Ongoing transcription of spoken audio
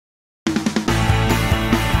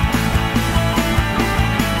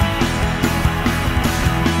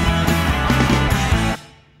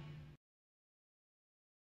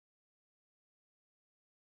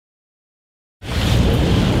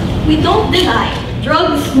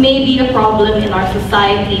drugs may be a problem in our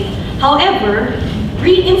society. However,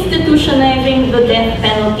 reinstitutionalizing the death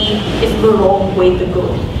penalty is the wrong way to go.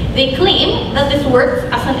 They claim that this works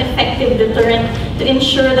as an effective deterrent to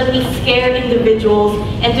ensure that we scare individuals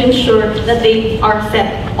and to ensure that they are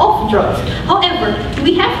set off drugs. However,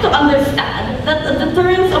 we have to understand that the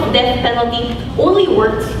deterrence of death penalty only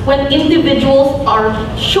works when individuals are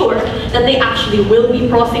sure that they actually will be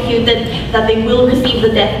prosecuted, that they will receive the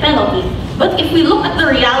death penalty. But if we look at the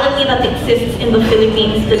reality that exists in the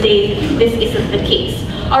Philippines today, this isn't the case.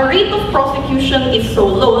 Our rate of prosecution is so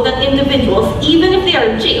low that individuals, even if they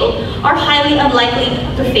are jailed, are highly unlikely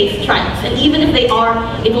to face trials. And even if they are,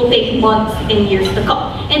 it will take months and years to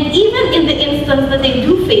come. And even in the instance that they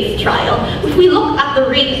do face trial, if we look at the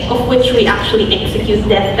rate of which we actually execute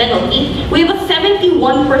death penalty, we have a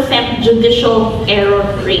 71% judicial error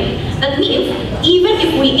rate. That means, even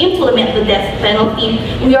if we implement the death penalty,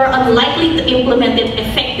 we are unlikely to implement it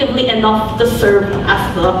effectively enough to serve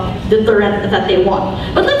as the deterrent that they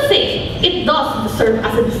want. But let's say it does serve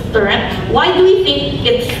as a deterrent, why do we think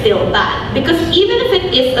it's still bad? Because even if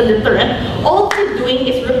it is a deterrent, all we're doing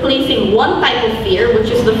is replacing one type of fear, which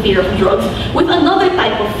is the fear of drugs, with another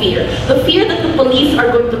type of fear. The fear that the police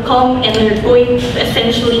are going to come and they're going to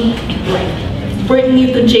essentially bring you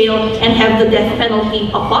to jail and have the death penalty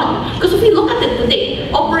upon you. Because if we look at it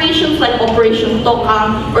today, operations like Operation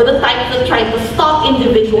Tokang, or the types that try to stop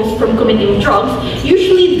individuals from committing drugs,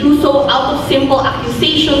 usually do so out of simple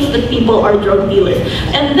accusations that people are drug dealers.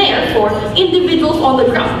 And therefore, individuals on the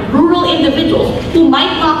ground, rural individuals who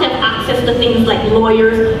might not have access to things like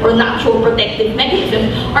lawyers or natural protective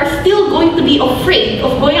mechanisms, are still going to be afraid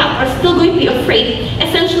of going out, are still going to be afraid,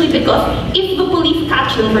 essentially because if the police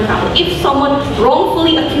catch them, for example, if someone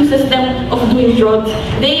wrongfully accuses them of doing drugs,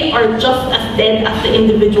 they are just as dead as the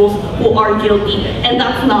individuals who are guilty. And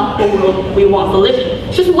that's not the world we want to live in.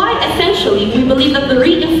 Which is why, essentially, we believe that the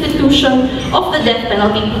reinstitution of the death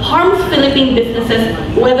penalty harms Philippine businesses,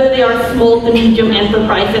 whether they are small to medium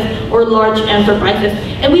enterprises or large enterprises.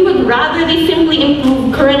 And we would rather they simply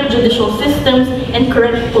improve current judicial systems and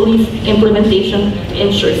current police implementation to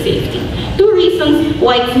ensure safety. Two reasons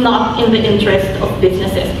why it's not in the interest of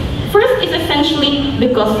businesses. First is essentially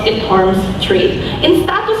because it harms trade. In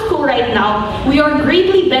status quo right now, we are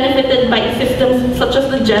greatly benefited by systems such as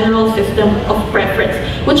the general system of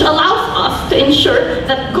preference, which allows us to ensure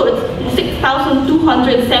that goods,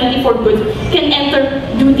 6,274 goods, can enter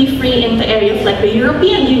duty-free into areas like the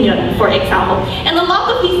European Union, for example. And a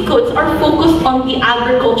lot of these goods are focused on the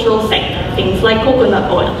agricultural sector, things like coconut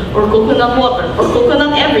oil, or coconut water, or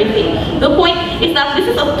coconut everything. The point is that this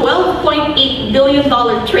is a $12.8 billion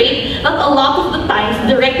trade that a lot of the times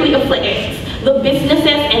directly affects the businesses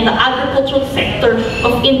and the agricultural sector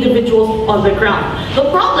of individuals on the ground. The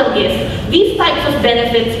problem is, these types of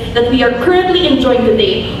benefits that we are currently enjoying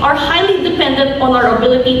today are highly dependent on our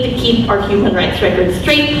ability to keep our human rights record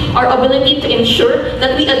straight, our ability to ensure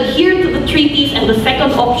that we adhere to the treaties and the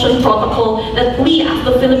second option protocol that we as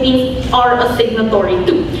the Philippines are a signatory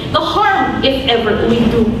to. The harm, if ever we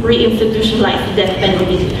do reinstitutionalize the death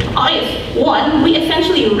penalty, is one, we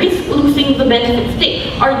essentially risk losing the benefit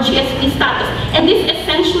state, our GSP status. And this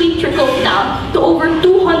essentially trickles down to over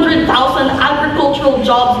 200,000 agricultural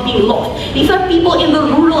jobs being lost. These are people in the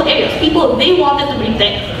rural areas, people they wanted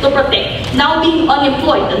to protect, now being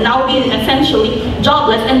unemployed and now being essentially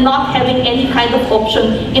jobless and not having any kind of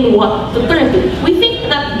option in what to turn to. We think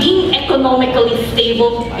that being economically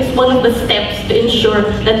stable is one of the steps to ensure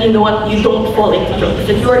that, you know what, you don't fall into drugs,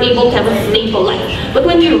 that you are able to have a stable life. But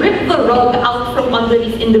when you rip the rug out from under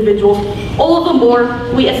these individuals, all the more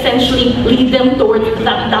we essentially lead them towards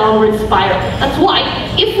that downward spiral. That's why,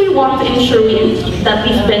 if we want to ensure that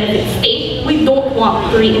these benefits stay, we don't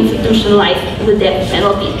want to reinstitutionalize the death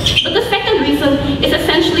penalty. But the second reason is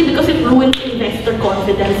essentially because it ruins investor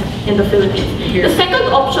confidence in the Philippines. The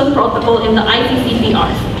second option protocol in the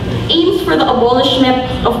ICCPR aims for the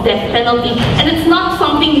abolishment of death penalty, and it's not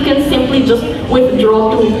something you can simply just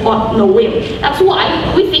withdraw to on no whim. That's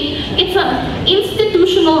why we think it's an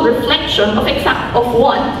institutional reflection of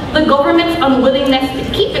one, the government's unwillingness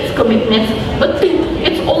to keep its commitments, but two,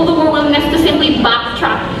 its all the more willingness to simply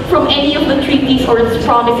backtrack from any of the treaties or its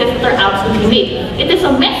promises that are absolutely made. It is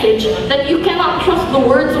a message that you cannot trust the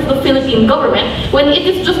words of the Philippine government when it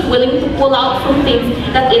is just willing to pull out from things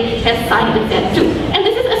that it has signed itself to. And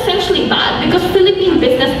this is essentially bad because Philippine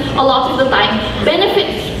business a lot of the time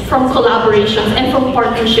benefits from collaborations and from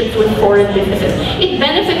partnerships with foreign businesses. It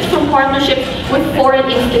benefits from partnerships with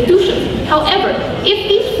foreign institutions. However, if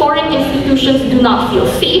these foreign institutions do not feel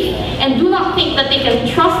safe and do not think that they can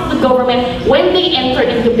trust the government when they they enter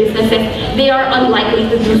into businesses, they are unlikely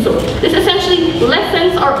to do so. This essentially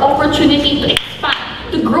lessens our opportunity to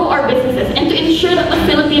expand, to grow our businesses, and to ensure that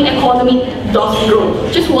the Philippine economy does grow.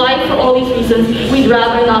 Which is why, for all these reasons, we'd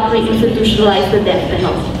rather not reinstitutionalize the death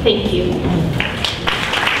penalty. Thank you.